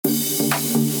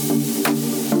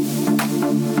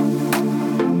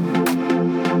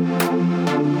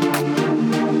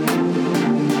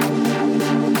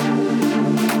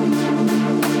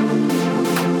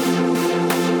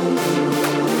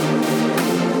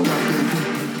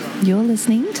You're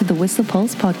listening to the Whistler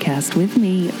Pulse podcast with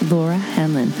me, Laura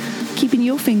Hanlon, keeping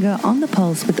your finger on the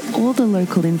pulse with all the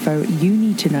local info you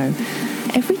need to know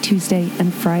every Tuesday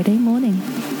and Friday morning.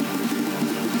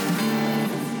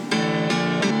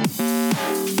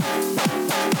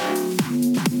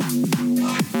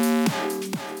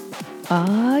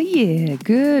 Yeah,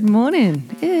 good morning.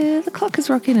 The clock is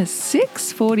rocking at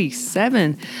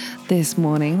 6:47 this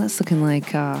morning. That's looking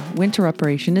like winter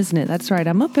operation, isn't it? That's right.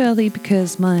 I'm up early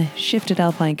because my shift at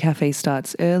Alpine Cafe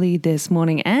starts early this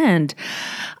morning, and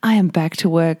I am back to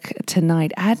work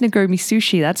tonight at Nagomi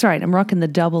Sushi. That's right. I'm rocking the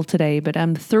double today, but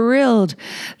I'm thrilled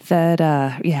that,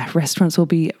 restaurants will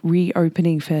be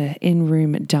reopening for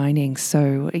in-room dining.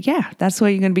 So yeah, that's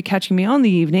where you're going to be catching me on the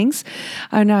evenings.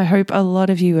 And I hope a lot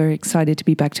of you are excited to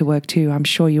be back to work too. I'm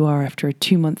sure you are after a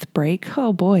 2-month break.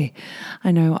 Oh boy,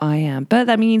 I know I am. But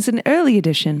that means an early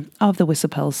edition of the Whistler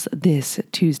Pulse this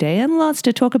Tuesday, and lots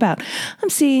to talk about. I'm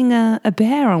seeing a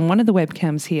bear on one of the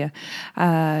webcams here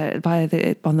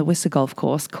on the Whistler Golf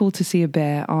Course. Cool to see a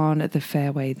bear on the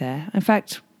fairway there. In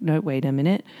fact, no, wait a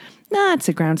minute. Nah, it's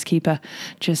a groundskeeper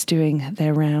just doing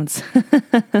their rounds.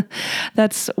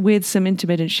 That's with some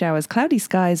intermittent showers. Cloudy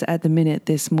skies at the minute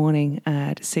this morning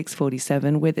at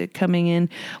 6:47, with it coming in.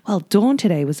 Well, dawn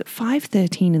today was at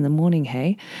 5:13 in the morning,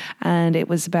 hey? And it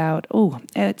was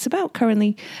it's about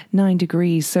currently 9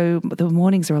 degrees. So the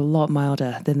mornings are a lot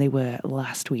milder than they were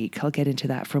last week. I'll get into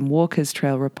that from Walker's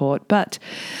Trail Report. But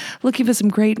looking for some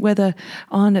great weather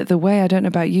on the way. I don't know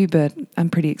about you, but I'm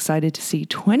pretty excited to see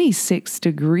 26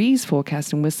 degrees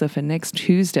forecast in Whistler for next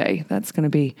Tuesday. That's going to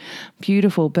be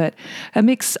beautiful, but a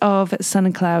mix of sun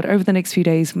and cloud over the next few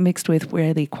days, mixed with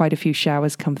really quite a few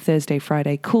showers come Thursday,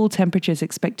 Friday. Cool temperatures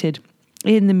expected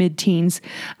in the mid-teens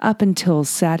up until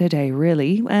Saturday,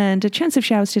 really, and a chance of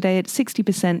showers today at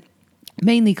 60%.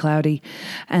 Mainly cloudy,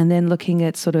 and then looking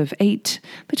at sort of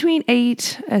between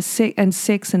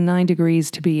 6 and 9 degrees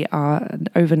to be our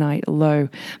overnight low,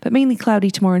 but mainly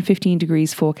cloudy tomorrow and 15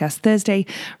 degrees forecast. Thursday,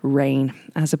 rain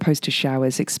as opposed to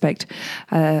showers. Expect,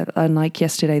 unlike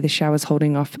yesterday, the showers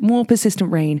holding off. More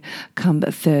persistent rain come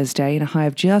Thursday, and a high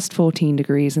of just 14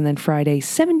 degrees, and then Friday,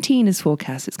 17 is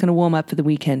forecast. It's going to warm up for the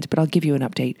weekend, but I'll give you an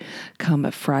update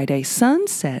come Friday.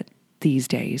 Sunset these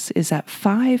days is at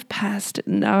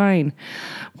 9:05.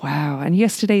 Wow. And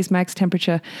yesterday's max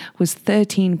temperature was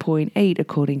 13.8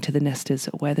 according to the Nestors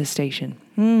weather station.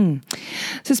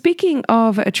 So speaking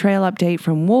of a trail update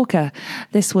from Walker,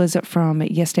 this was from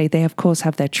yesterday. They, of course,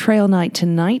 have their trail night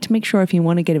tonight. Make sure if you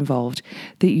want to get involved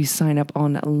that you sign up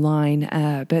online.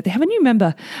 But they have a new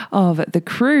member of the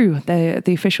crew, the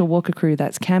official Walker crew.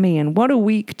 That's Cami. And what a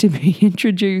week to be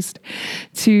introduced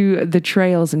to the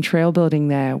trails and trail building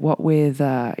there. What with,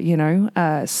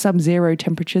 sub-zero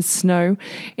temperatures, snow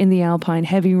in the Alpine,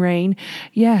 heavy rain.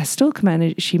 Yeah, still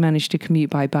she managed to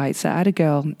commute by bike. So atta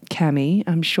girl, Cami.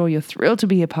 I'm sure you're thrilled to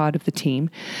be a part of the team.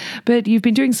 But you've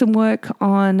been doing some work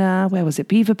on,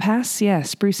 Beaver Pass? Yeah,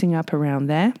 sprucing up around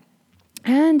there.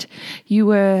 And you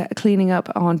were cleaning up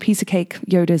on Piece of Cake,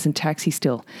 Yoda's, and Taxi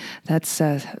still. That's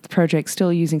the project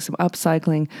still using some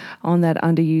upcycling on that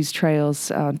underused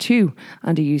trails, two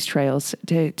underused trails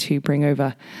to bring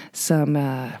over some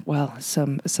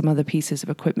other pieces of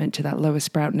equipment to that lower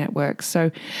sprout network.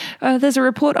 So there's a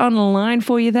report online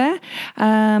for you there.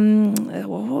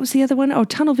 What was the other one? Oh,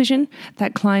 Tunnel Vision,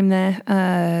 that climb there.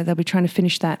 They'll be trying to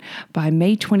finish that by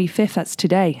May 25th. That's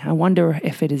today. I wonder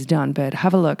if it is done, but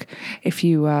have a look if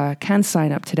you can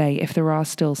sign up today, if there are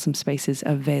still some spaces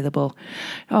available.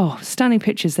 Oh, stunning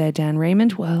pictures there, Dan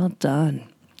Raymond. Well done.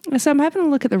 So I'm having a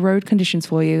look at the road conditions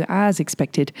for you. As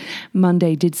expected,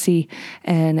 Monday did see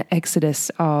an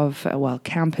exodus of,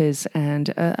 campers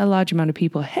and a large amount of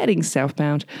people heading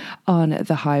southbound on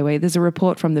the highway. There's a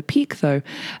report from the Peak, though,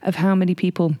 of how many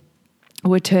people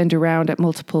were turned around at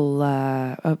multiple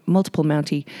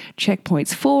Mountie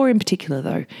checkpoints. 4 in particular,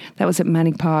 though. That was at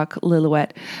Manning Park,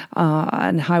 Lillooet,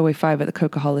 and Highway 5 at the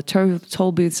Coquihalla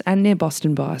toll booths and near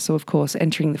Boston Bar. So, of course,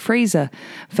 entering the Fraser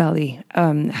Valley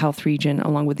Health Region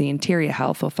along with the Interior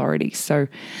Health Authority. So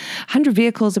 100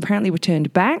 vehicles apparently were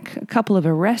turned back. A couple of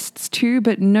arrests too,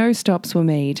 but no stops were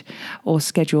made or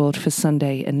scheduled for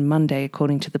Sunday and Monday,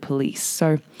 according to the police.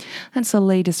 So that's the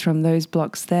latest from those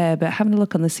blocks there. But having a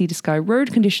look on the Sea to Sky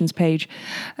road conditions page,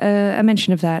 a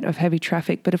mention of that, of heavy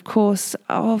traffic, but of course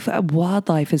of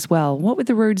wildlife as well. What with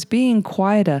the roads being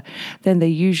quieter than they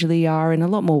usually are, and a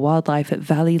lot more wildlife at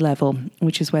valley level,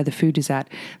 which is where the food is at,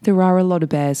 there are a lot of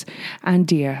bears and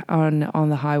deer on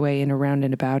the highway and around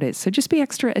and about it. So just be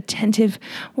extra attentive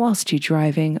whilst you're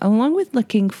driving, along with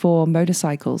looking for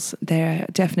motorcycles. They're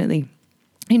definitely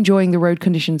enjoying the road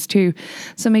conditions too.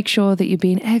 So make sure that you're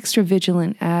being extra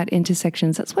vigilant at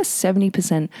intersections. That's where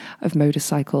 70% of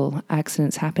motorcycle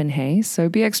accidents happen, hey? So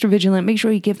be extra vigilant. Make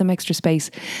sure you give them extra space.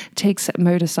 It takes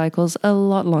motorcycles a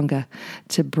lot longer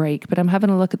to brake. But I'm having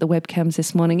a look at the webcams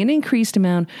this morning. An increased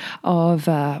amount of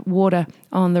water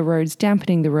on the roads,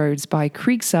 dampening the roads by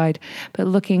Creekside, but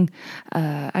looking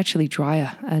actually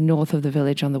drier north of the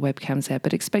village on the webcams there.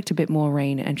 But expect a bit more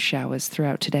rain and showers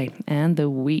throughout today and the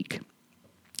week.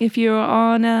 If you're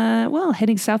on,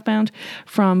 heading southbound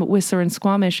from Whistler and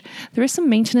Squamish, there is some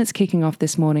maintenance kicking off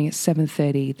this morning at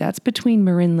 7:30. That's between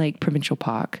Marin Lake Provincial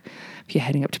Park. If you're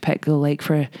heading up to Petgill Lake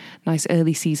for a nice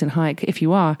early season hike, if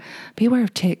you are, be aware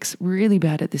of ticks. Really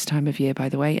bad at this time of year, by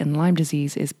the way, and Lyme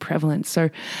disease is prevalent. So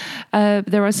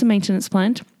there are some maintenance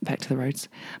planned. Back to the roads.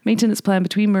 Maintenance plan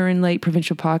between Marin Lake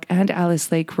Provincial Park and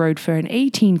Alice Lake Road for an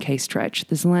 18k stretch.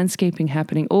 There's landscaping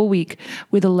happening all week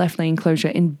with a left lane closure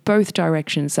in both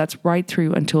directions. That's right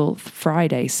through until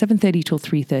Friday, 7:30 till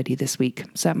 3:30 this week.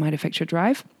 So that might affect your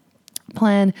drive.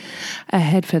 Plan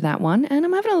ahead for that one. And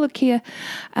I'm having a look here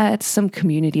at some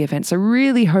community events. I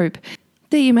really hope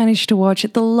that you managed to watch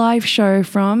the live show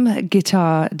from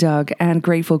Guitar Doug and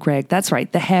Grateful Greg. That's right,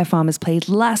 the Hair Farmers played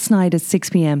last night at 6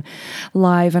 p.m.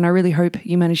 live, and I really hope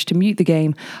you managed to mute the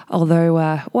game. Although,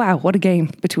 wow, what a game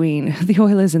between the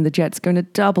Oilers and the Jets, going to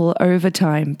double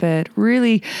overtime. But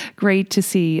really great to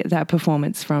see that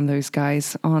performance from those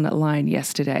guys online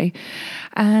yesterday.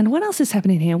 And what else is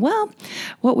happening here? Well,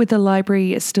 what with the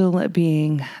library still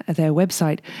being, their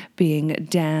website being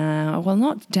down, well,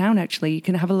 not down actually, you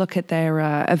can have a look at their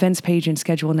events page and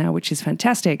schedule now, which is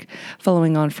fantastic,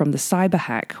 following on from the cyber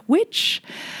hack, which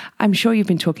I'm sure you've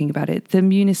been talking about it. The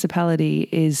municipality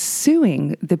is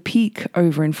suing the Peak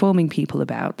over informing people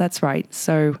about. That's right.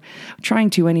 So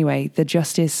trying to anyway. The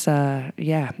justice,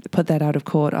 put that out of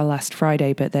court last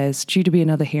Friday, but there's due to be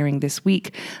another hearing this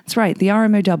week. That's right. The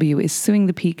RMOW is suing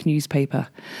the Peak newspaper.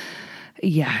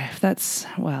 Yeah, that's,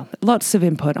 well, lots of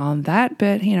input on that,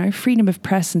 but, you know, freedom of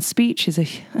press and speech is a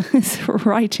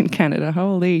right in Canada,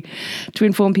 holy, to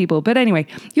inform people. But anyway,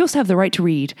 you also have the right to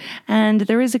read, and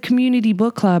there is a community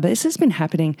book club. This has been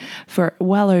happening for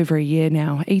well over a year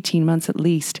now, 18 months at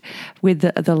least, with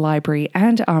the library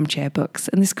and Armchair Books.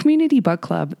 And this community book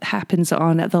club happens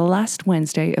on the last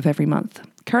Wednesday of every month.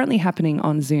 Currently happening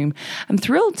on Zoom. I'm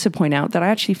thrilled to point out that I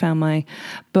actually found my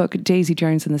book, Daisy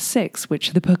Jones and the Six,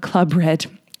 which the book club read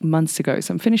months ago.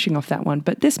 So I'm finishing off that one.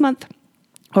 But this month,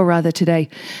 or rather today,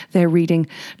 they're reading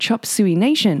Chop Suey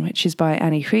Nation, which is by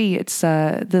Annie Hui. It's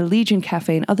the Legion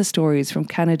Cafe and Other Stories from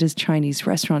Canada's Chinese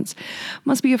Restaurants.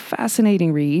 Must be a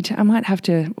fascinating read. I might have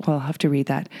to read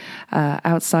that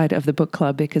outside of the book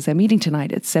club because they're meeting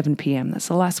tonight at 7 p.m. That's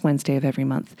the last Wednesday of every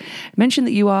month. Mention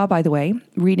that you are, by the way,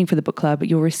 reading for the book club.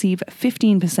 You'll receive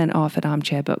 15% off at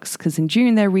Armchair Books because in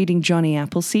June they're reading Johnny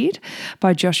Appleseed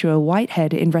by Joshua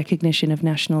Whitehead in recognition of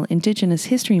National Indigenous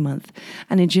History Month.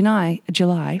 And in July,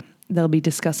 they'll be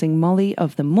discussing Molly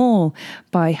of the Mall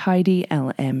by Heidi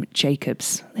L.M.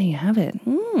 Jacobs. There you have it.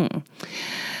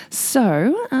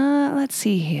 So, let's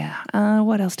see here.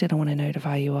 What else did I want to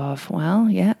notify you of? Well,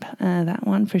 that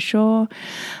one for sure.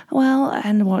 Well,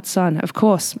 and what's on? Of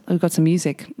course, we've got some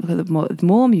music. We've got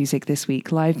more music this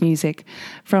week. Live music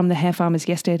from the Hair Farmers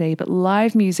yesterday, but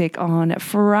live music on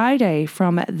Friday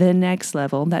from The Next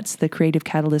Level. That's the Creative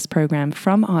Catalyst program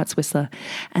from Arts Whistler.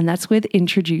 And that's with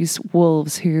Introduce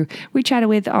Wolves, who we chatted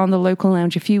with on the local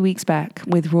lounge a few weeks back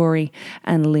with Rory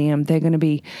and Liam. They're going to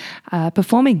be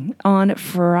performing on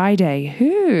Friday,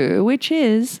 which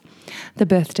is the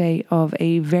birthday of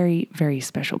a very, very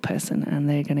special person. And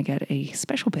they're going to get a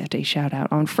special birthday shout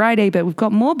out on Friday. But we've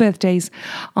got more birthdays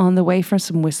on the way for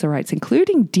some Whistlerites,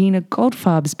 including Dina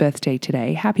Goldfarb's birthday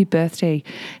today. Happy birthday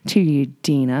to you,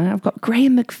 Dina. I've got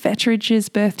Graham McFetridge's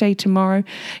birthday tomorrow.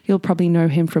 You'll probably know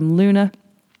him from Luna.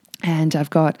 And I've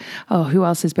got, who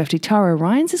else's birthday? Tara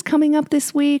Ryan's is coming up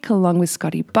this week, along with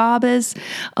Scotty Barber's,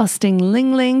 Austin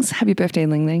Lingling's. Happy birthday,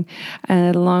 Lingling.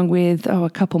 And along with, a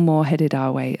couple more headed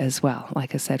our way as well.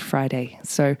 Like I said, Friday.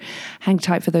 So hang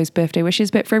tight for those birthday wishes.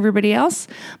 But for everybody else,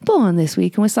 born this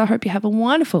week. And I hope you have a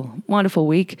wonderful, wonderful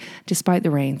week. Despite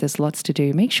the rain, there's lots to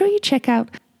do. Make sure you check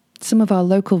out some of our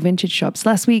local vintage shops.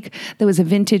 Last week, there was a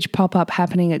vintage pop-up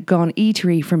happening at Gone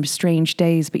Eatery from Strange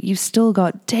Days, but you've still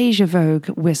got Deja Vogue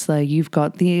Whistler, you've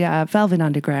got the Velvet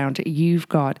Underground, you've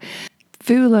got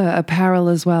Fula Apparel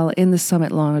as well in the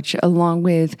Summit Lodge, along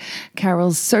with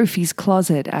Carol's Sophie's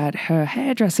Closet at her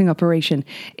hairdressing operation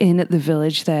in the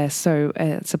village there. So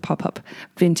it's a pop-up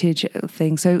vintage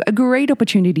thing. So a great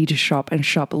opportunity to shop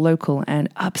local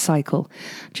and upcycle.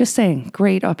 Just saying,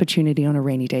 great opportunity on a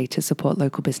rainy day to support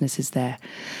local businesses there.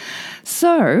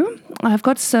 So I've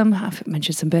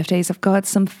mentioned some birthdays. I've got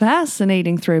some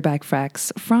fascinating throwback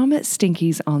facts from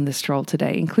Stinky's on the Stroll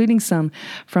today, including some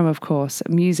from, of course,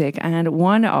 music and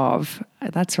one of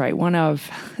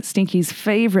Stinky's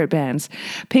favorite bands.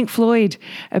 Pink Floyd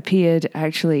appeared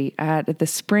actually at the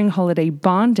Spring Holiday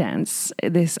Barn Dance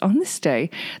on this day.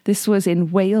 This was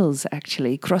in Wales,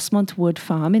 actually, Crossmont Wood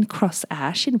Farm in Cross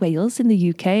Ash in Wales in the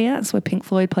UK. That's where Pink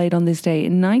Floyd played on this day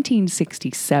in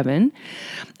 1967.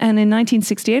 And in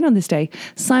 1968 on this day,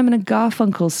 Simon and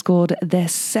Garfunkel scored their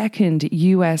second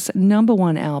US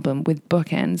 #1 album with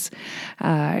Bookends.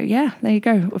 There you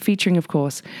go. Featuring, of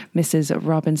course, Mrs.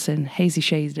 Robinson, Hazy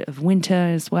Shade of Winter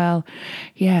as well.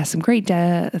 Yeah, some great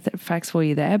facts for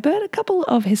you there, but a couple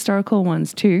of historical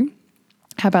ones too.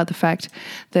 How about the fact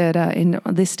that in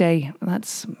this day,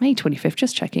 that's May 25th,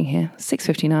 just checking here,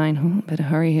 6:59, better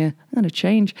hurry here, got to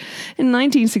change. In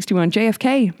 1961,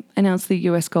 JFK announced the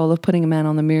US goal of putting a man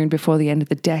on the moon before the end of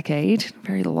the decade.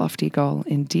 Very lofty goal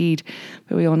indeed,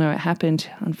 but we all know it happened.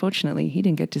 Unfortunately, he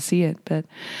didn't get to see it, but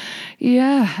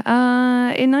yeah.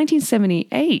 In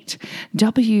 1978,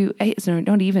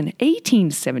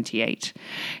 1878,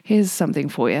 here's something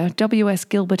for you. W.S.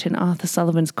 Gilbert and Arthur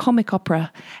Sullivan's comic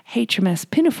opera, HMS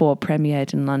Pinafore,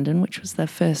 premiered in London, which was their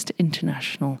first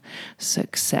international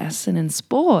success. And in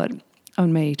sport,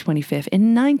 on May 25th,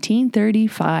 in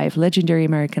 1935, legendary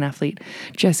American athlete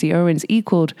Jesse Owens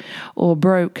equaled or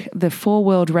broke the 4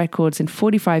 world records in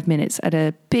 45 minutes at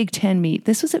a Big Ten meet.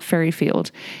 This was at Ferry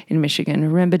Field in Michigan,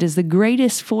 remembered as the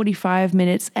greatest 45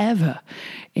 minutes ever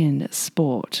in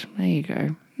sport. There you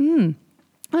go.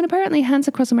 And apparently Hands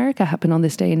Across America happened on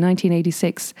this day in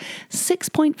 1986.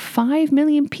 6.5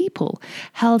 million people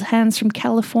held hands from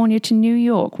California to New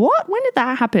York. What? When did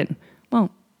that happen? Well,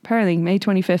 apparently May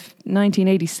 25th,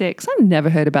 1986. I've never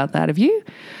heard about that. Have you?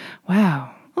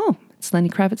 Wow. Oh, it's Lenny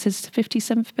Kravitz's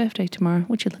 57th birthday tomorrow.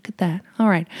 Would you look at that? All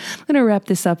right. I'm going to wrap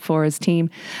this up for us, team.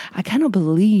 I cannot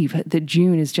believe that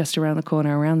June is just around the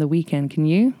corner, around the weekend. Can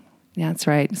you? Yeah, that's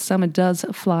right. Summer does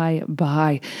fly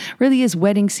by. Really is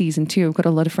wedding season too. I've got a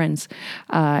lot of friends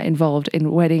involved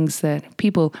in weddings that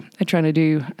people are trying to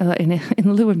do in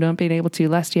lieu of not being able to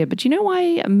last year. But do you know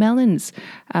why melons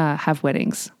have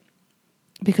weddings?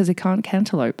 Because they can't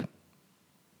cantaloupe.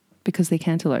 Because they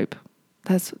cantaloupe.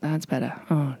 That's better.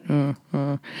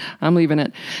 I'm leaving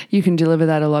it. You can deliver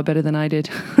that a lot better than I did.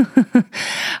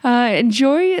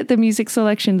 Enjoy the music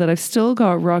selection that I've still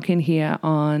got rocking here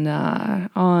on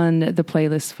the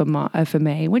playlist for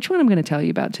May. Which one I'm going to tell you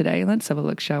about today? Let's have a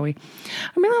look, shall we?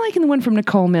 I'm really liking the one from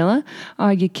Nicole Miller.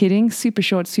 Are you kidding? Super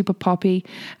short, super poppy,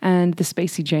 and the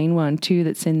Spacey Jane one too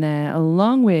that's in there.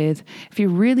 Along with, if you're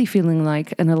really feeling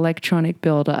like an electronic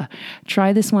builder,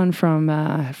 try this one from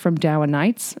Dower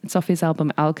Nights. It's off his album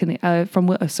Alchemy.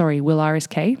 Will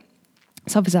R.S.K.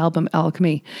 It's off his album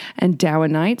Alchemy and Dower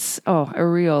Nights. Oh, a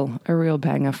real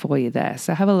banger for you there.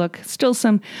 So have a look. Still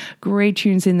some great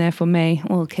tunes in there for May.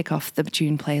 We'll kick off the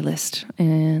June playlist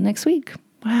next week.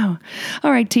 Wow.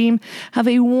 All right, team. Have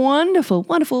a wonderful,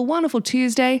 wonderful, wonderful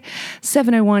Tuesday.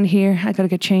 7:01 here. I got to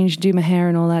get changed, do my hair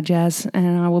and all that jazz.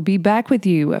 And I will be back with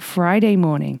you Friday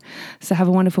morning. So have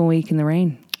a wonderful week in the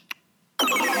rain.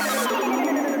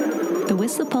 The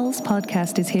Whistler Pulse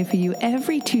podcast is here for you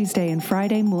every Tuesday and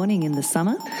Friday morning in the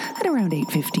summer at around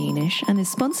 8:15ish and is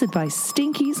sponsored by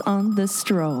Stinky's on the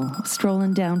Stroll.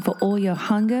 Strolling down for all your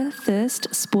hunger,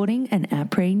 thirst, sporting and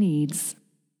après needs.